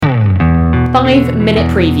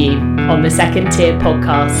5-minute preview on the Second Tier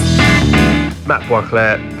podcast. Matt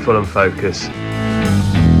Boisclair, Fulham Focus.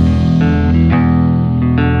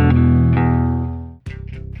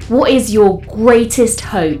 What is your greatest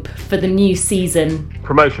hope for the new season?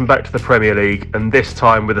 Promotion back to the Premier League, and this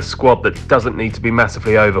time with a squad that doesn't need to be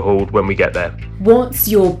massively overhauled when we get there. What's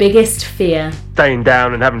your biggest fear? Staying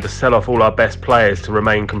down and having to sell off all our best players to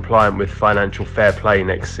remain compliant with financial fair play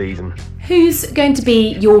next season. Who's going to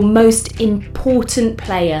be your most important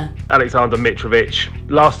player? Alexander Mitrovic.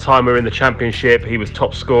 Last time we were in the Championship, he was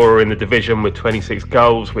top scorer in the division with 26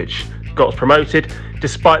 goals, which got us promoted,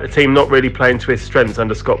 despite the team not really playing to his strengths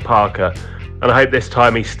under Scott Parker. And I hope this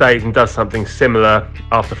time he stays and does something similar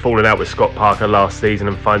after falling out with Scott Parker last season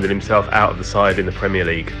and finding himself out of the side in the Premier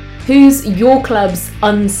League. Who's your club's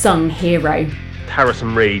unsung hero?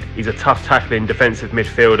 Harrison Reed. He's a tough tackling defensive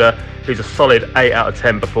midfielder who's a solid 8 out of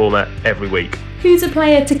 10 performer every week. Who's a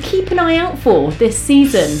player to keep an eye out for this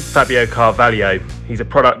season? Fabio Carvalho. He's a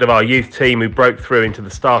product of our youth team who broke through into the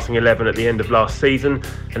starting 11 at the end of last season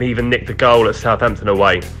and even nicked a goal at Southampton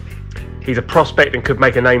away. He's a prospect and could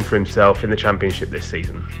make a name for himself in the Championship this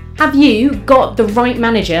season. Have you got the right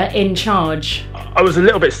manager in charge? I was a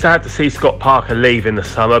little bit sad to see Scott Parker leave in the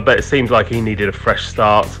summer, but it seems like he needed a fresh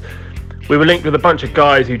start. We were linked with a bunch of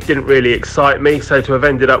guys who didn't really excite me, so to have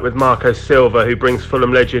ended up with Marco Silva, who brings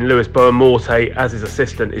Fulham legend Lewis Bowen-Morte as his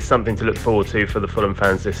assistant, is something to look forward to for the Fulham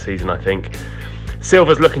fans this season, I think.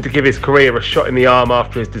 Silva's looking to give his career a shot in the arm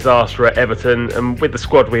after his disaster at Everton, and with the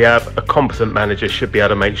squad we have, a competent manager should be able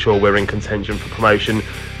to make sure we're in contention for promotion.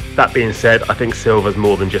 That being said, I think Silva's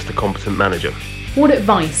more than just a competent manager. What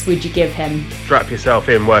advice would you give him? Strap yourself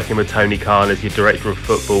in working with Tony Khan as your director of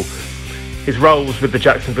football. His roles with the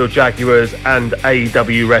Jacksonville Jaguars and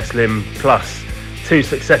AEW Wrestling, plus 2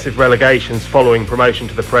 successive relegations following promotion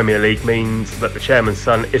to the Premier League, means that the chairman's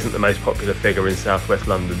son isn't the most popular figure in South West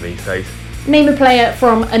London these days. Name a player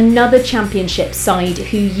from another Championship side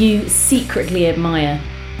who you secretly admire.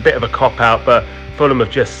 A bit of a cop-out, but Fulham have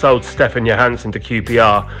just sold Stefan Johansson to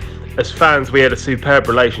QPR. As fans, we had a superb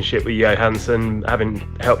relationship with Johansson, having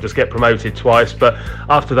helped us get promoted twice, but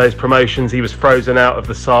after those promotions he was frozen out of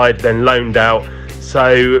the side, then loaned out.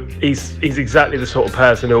 So he's exactly the sort of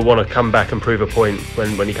person who'll want to come back and prove a point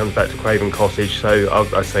when he comes back to Craven Cottage, so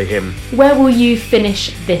I'd say him. Where will you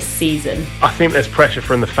finish this season? I think there's pressure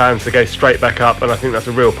from the fans to go straight back up, and I think that's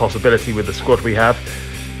a real possibility with the squad we have.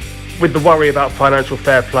 With the worry about financial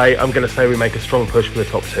fair play, I'm going to say we make a strong push for the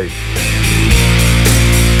top 2.